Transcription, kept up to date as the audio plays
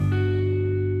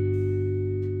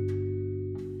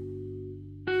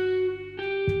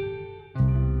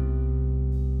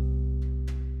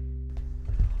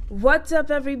What's up,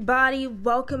 everybody?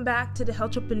 Welcome back to the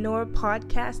Entrepreneur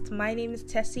Podcast. My name is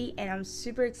Tessie, and I'm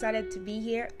super excited to be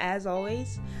here, as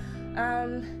always.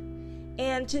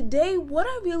 And today, what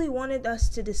I really wanted us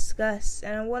to discuss,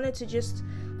 and I wanted to just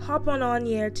hop on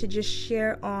here to just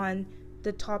share on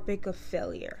the topic of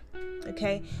failure.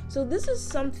 Okay? So this is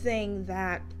something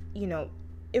that,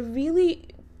 it really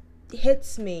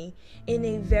hits me in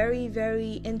a very,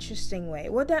 very interesting way.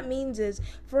 What that means is,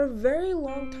 for a very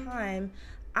long time,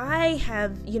 I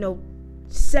have,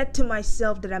 said to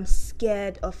myself that I'm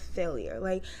scared of failure.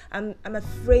 Like, I'm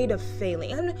afraid of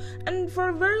failing. And for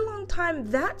a very long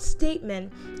time, that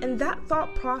statement and that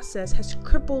thought process has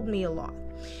crippled me a lot.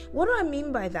 What do I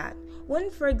mean by that? When,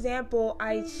 for example,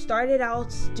 I started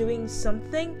out doing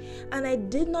something and I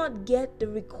did not get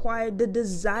the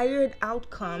desired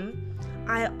outcome,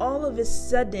 I all of a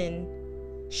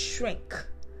sudden shrink.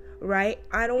 Right?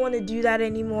 I don't want to do that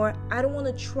anymore. I don't want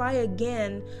to try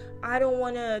again. I don't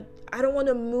want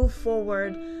to move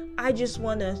forward. I just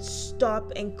want to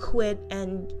stop and quit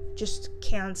and just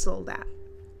cancel that.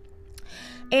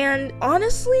 And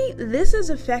honestly, this has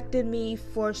affected me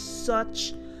for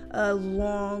such a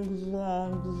long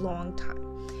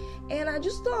time. And I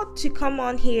just thought to come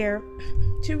on here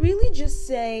to really just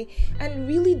say and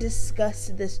really discuss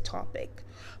this topic,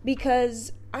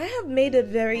 because I have made a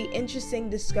very interesting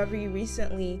discovery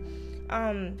recently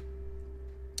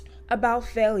about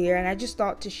failure, and I just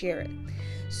thought to share it.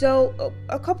 So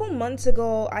a couple months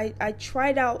ago, I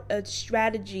tried out a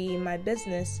strategy in my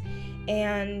business,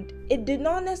 and it did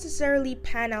not necessarily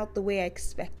pan out the way I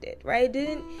expected, right?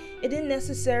 It didn't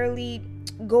necessarily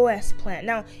go as planned.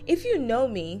 Now, if you know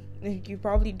me, you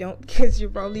probably don't, because you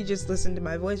probably just listened to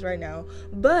my voice right now,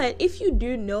 but if you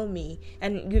do know me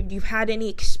and you've had any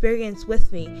experience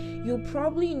with me, you'll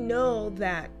probably know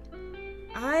that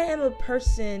I am a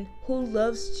person who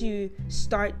loves to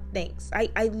start things.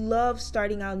 I love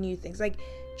starting out new things. Like,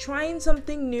 trying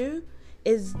something new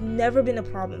has never been a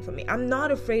problem for me. I'm not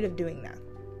afraid of doing that.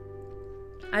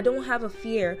 I don't have a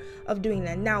fear of doing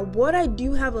that. Now, what I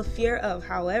do have a fear of,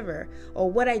 however,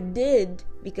 or what I did,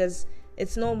 because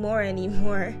it's no more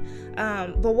anymore,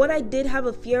 but what I did have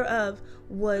a fear of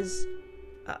was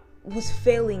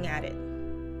failing at it.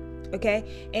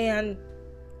 Okay? And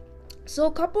so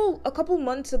a couple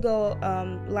months ago,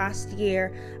 last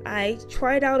year, I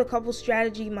tried out a couple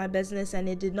strategy in my business and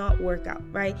it did not work out,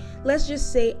 right? Let's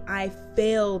just say I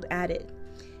failed at it.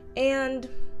 And,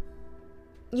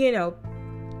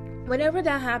 whenever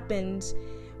that happens,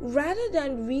 rather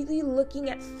than really looking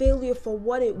at failure for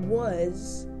what it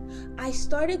was, I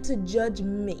started to judge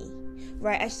me,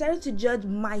 right? I started to judge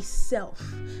myself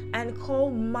and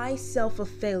call myself a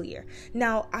failure.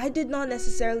 Now, I did not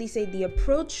necessarily say the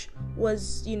approach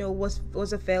was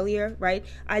a failure, right?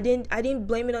 I didn't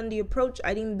blame it on the approach.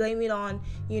 I didn't blame it on,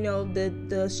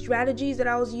 the strategies that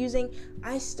I was using.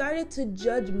 I started to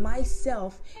judge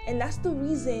myself, and that's the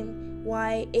reason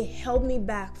why it held me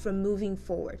back from moving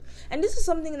forward. And this is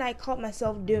something that I caught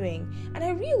myself doing, and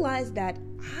I realized that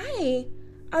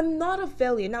I'm not a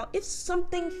failure. Now, if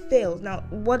something fails, now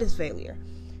what is failure?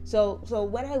 So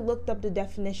when I looked up the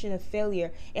definition of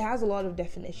failure, it has a lot of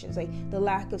definitions, like the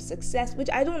lack of success, which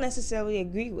I don't necessarily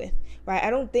agree with, right? I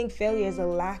don't think failure is a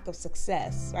lack of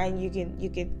success, right? You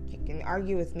can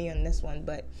argue with me on this one,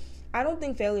 but I don't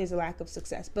think failure is a lack of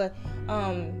success. But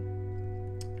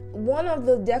one of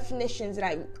the definitions that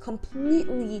I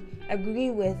completely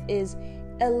agree with is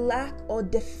a lack or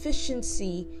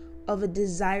deficiency of a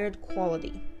desired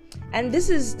quality. And this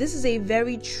is a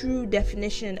very true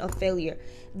definition of failure.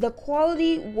 The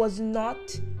quality was not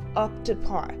up to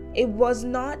par. It was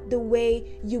not the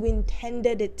way you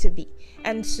intended it to be.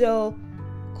 And so,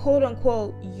 quote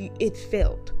unquote, it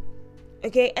failed.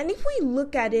 Okay? And if we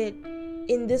look at it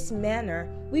in this manner,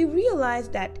 we realize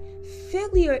that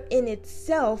failure in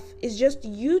itself is just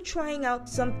you trying out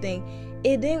something.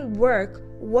 It didn't work.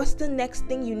 What's the next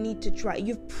thing you need to try?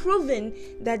 You've proven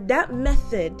that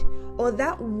method or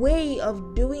that way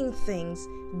of doing things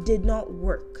did not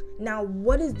work. Now,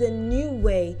 what is the new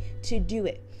way to do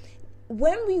it?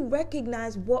 When we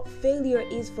recognize what failure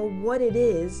is for what it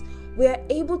is, we are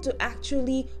able to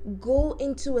actually go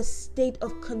into a state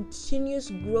of continuous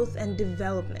growth and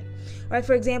development, right?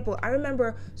 For example, I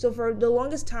remember, so for the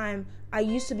longest time, I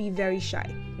used to be very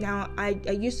shy. Now, I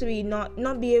used to be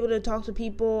not be able to talk to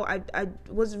people. I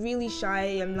was really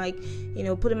shy. I'm like,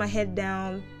 putting my head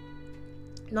down,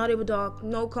 not able to talk,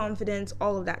 no confidence,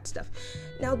 all of that stuff.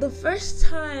 Now, the first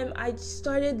time I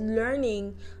started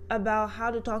learning about how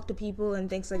to talk to people and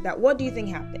things like that. What do you think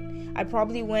happened? I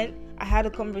probably went, I had a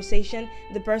conversation,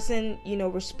 the person,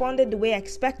 responded the way I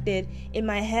expected. In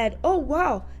my head, oh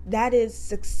wow, that is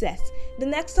success. The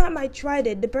next time I tried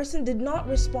it, the person did not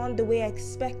respond the way I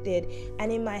expected,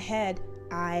 and in my head,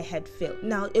 I had failed.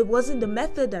 Now, it wasn't the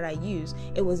method that I used,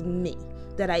 it was me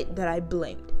that I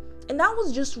blamed. And that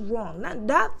was just wrong.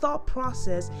 That thought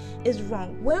process is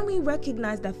wrong. When we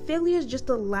recognize that failure is just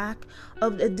a lack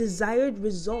of a desired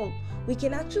result, we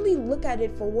can actually look at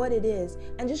it for what it is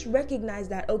and just recognize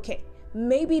that, okay,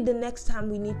 maybe the next time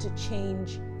we need to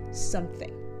change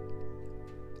something,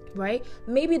 right?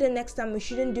 Maybe the next time we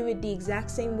shouldn't do it the exact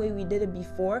same way we did it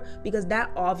before, because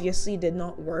that obviously did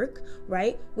not work,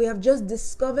 right? We have just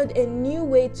discovered a new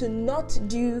way to not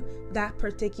do that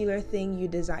particular thing you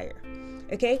desire.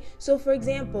 Okay, so for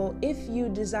example, if you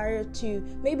desire to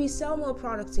maybe sell more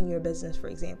products in your business, for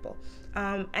example,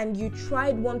 and you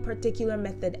tried one particular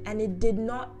method and it did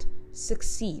not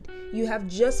succeed, you have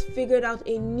just figured out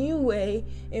a new way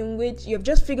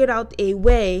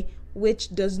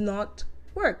which does not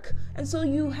work. And so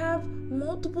you have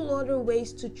multiple other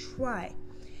ways to try.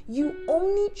 You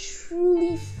only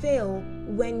truly fail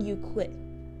when you quit.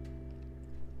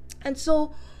 And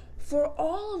so for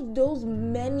all of those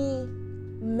many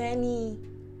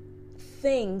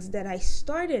things that I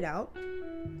started out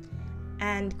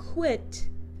and quit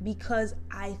because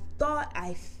I thought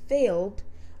I failed,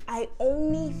 I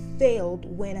only failed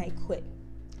when I quit.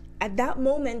 At that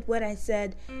moment when I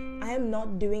said, I am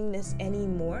not doing this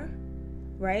anymore,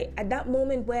 right? At that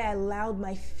moment where I allowed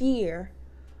my fear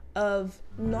of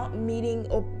not meeting,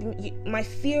 or my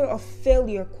fear of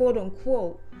failure, quote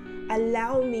unquote,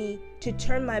 allow me to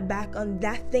turn my back on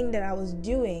that thing that I was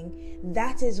doing,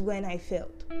 that is when I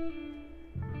failed.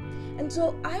 And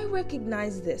so I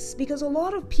recognize this because a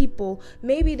lot of people,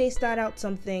 maybe they start out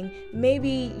something,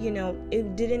 maybe,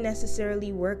 it didn't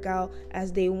necessarily work out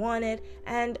as they wanted,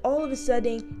 and all of a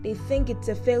sudden they think it's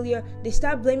a failure. They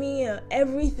start blaming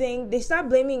everything. They start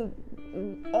blaming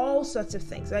all sorts of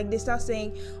things. Like they start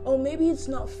saying, oh, maybe it's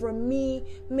not for me,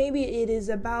 maybe it is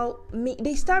about me.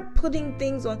 They start putting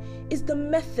things on. It's the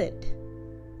method,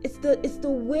 it's the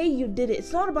way you did it.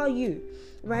 It's not about you,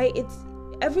 right?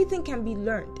 Everything can be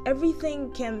learned.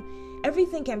 Everything can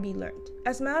be learned.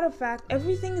 As a matter of fact,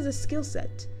 everything is a skill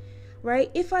set, right?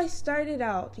 If I started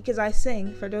out, because I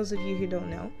sing, for those of you who don't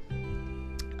know,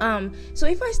 so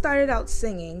if I started out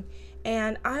singing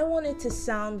and I wanted to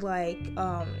sound like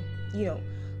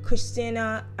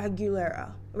Christina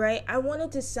Aguilera, right? I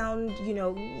wanted to sound,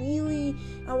 really,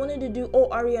 I wanted to do,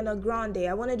 Ariana Grande.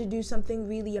 I wanted to do something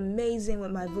really amazing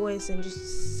with my voice and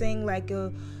just sing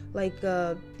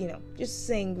just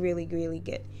sing really, really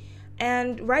good.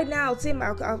 And right now,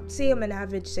 I'll say I'm an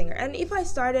average singer. And if I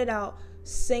started out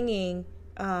singing,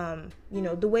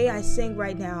 the way I sing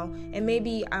right now, and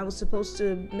maybe I was supposed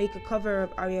to make a cover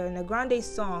of Ariana Grande's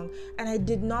song, and I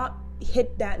did not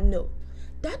hit that note,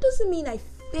 that doesn't mean I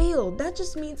failed. That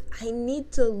just means I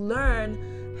need to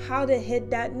learn how to hit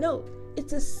that note.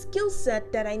 It's a skill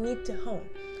set that I need to hone.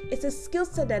 It's a skill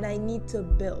set that I need to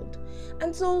build.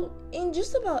 And so in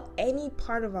just about any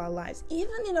part of our lives,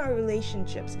 even in our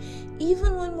relationships,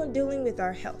 even when we're dealing with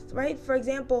our health, right? For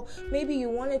example, maybe you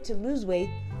wanted to lose weight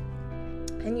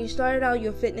and you started out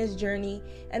your fitness journey,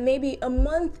 and maybe a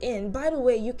month in, by the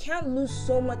way, you can't lose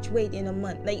so much weight in a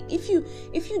month. Like if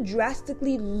you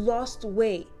drastically lost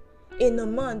weight in a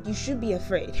month, you should be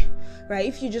afraid, right?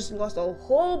 If you just lost a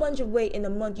whole bunch of weight in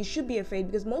a month, you should be afraid,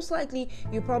 because most likely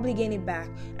you probably gain it back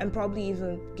and probably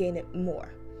even gain it more,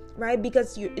 right?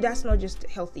 Because that's not just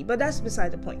healthy, but that's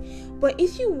beside the point. But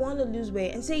if you want to lose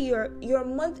weight, and say you're a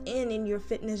month in your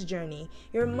fitness journey,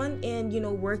 you're a month in,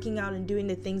 working out and doing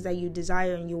the things that you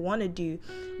desire and you want to do,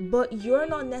 but you're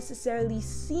not necessarily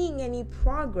seeing any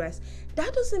progress,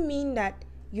 that doesn't mean that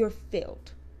you're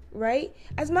failed, right?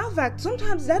 As a matter of fact,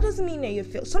 sometimes that doesn't mean that you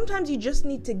failed. Sometimes you just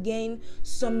need to gain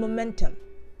some momentum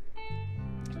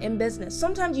in business.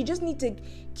 Sometimes you just need to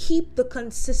keep the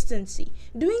consistency,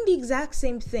 doing the exact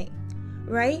same thing,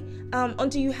 right?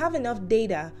 Until you have enough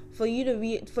data for you to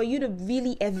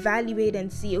really evaluate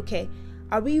and see, okay,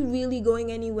 are we really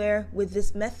going anywhere with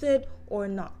this method or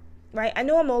not? Right? I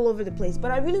know I'm all over the place,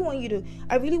 but I really want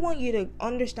you to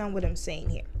understand what I'm saying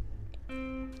here.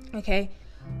 Okay?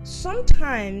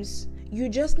 Sometimes you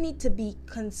just need to be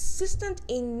consistent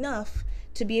enough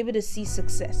to be able to see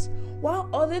success, while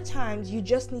other times you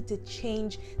just need to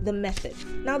change the method.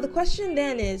 Now the question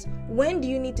then is, when do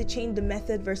you need to change the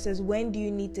method versus when do you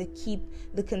need to keep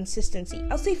the consistency?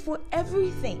 I'll say for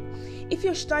everything, if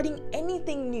you're starting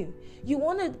anything new, you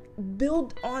want to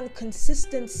build on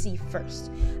consistency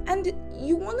first, and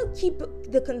you want to keep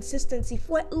the consistency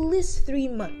for at least 3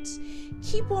 months.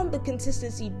 Keep on the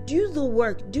consistency, do the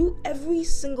work, do every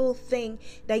single thing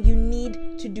that you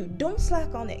need to do. Don't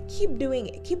slack on it. Keep doing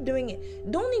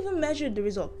it. Don't even measure the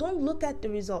result. Don't look at the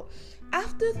result.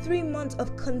 After 3 months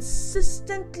of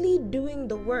consistently doing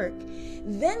the work,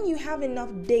 then you have enough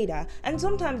data. And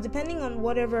sometimes, depending on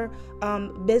whatever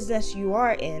business you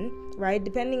are in, right?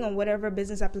 Depending on whatever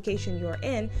business application you're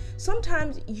in,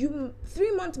 sometimes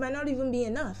 3 months might not even be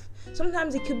enough.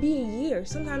 Sometimes it could be a year.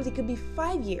 Sometimes it could be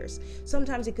 5 years.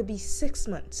 Sometimes it could be 6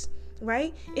 months.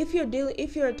 Right? If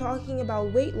you're talking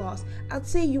about weight loss, I'd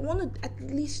say you want to at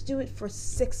least do it for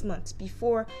 6 months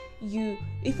before you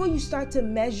start to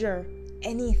measure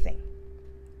anything.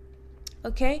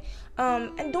 Okay?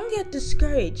 And don't get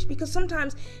discouraged, because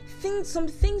sometimes some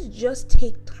things just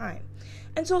take time.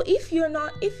 And so if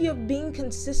you're being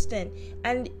consistent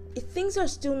and if things are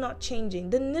still not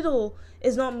changing, the needle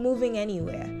is not moving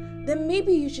anywhere, then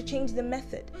maybe you should change the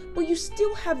method. But you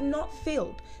still have not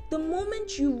failed. The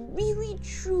moment you really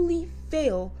truly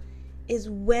fail is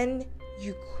when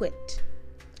you quit.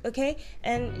 Okay?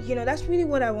 And that's really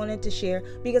what I wanted to share,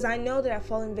 because I know that I've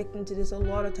fallen victim to this a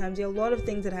lot of times. There are a lot of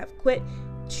things that I have quit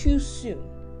too soon.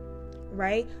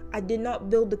 Right? I did not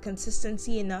build the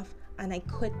consistency enough, and I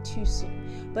quit too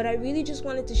soon. But I really just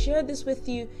wanted to share this with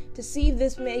you to see if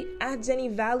this adds any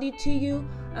value to you.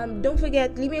 Don't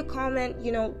forget, leave me a comment,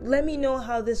 let me know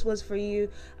how this was for you.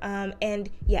 And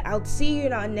yeah, I'll see you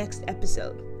in our next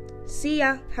episode. See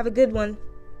ya. Have a good one.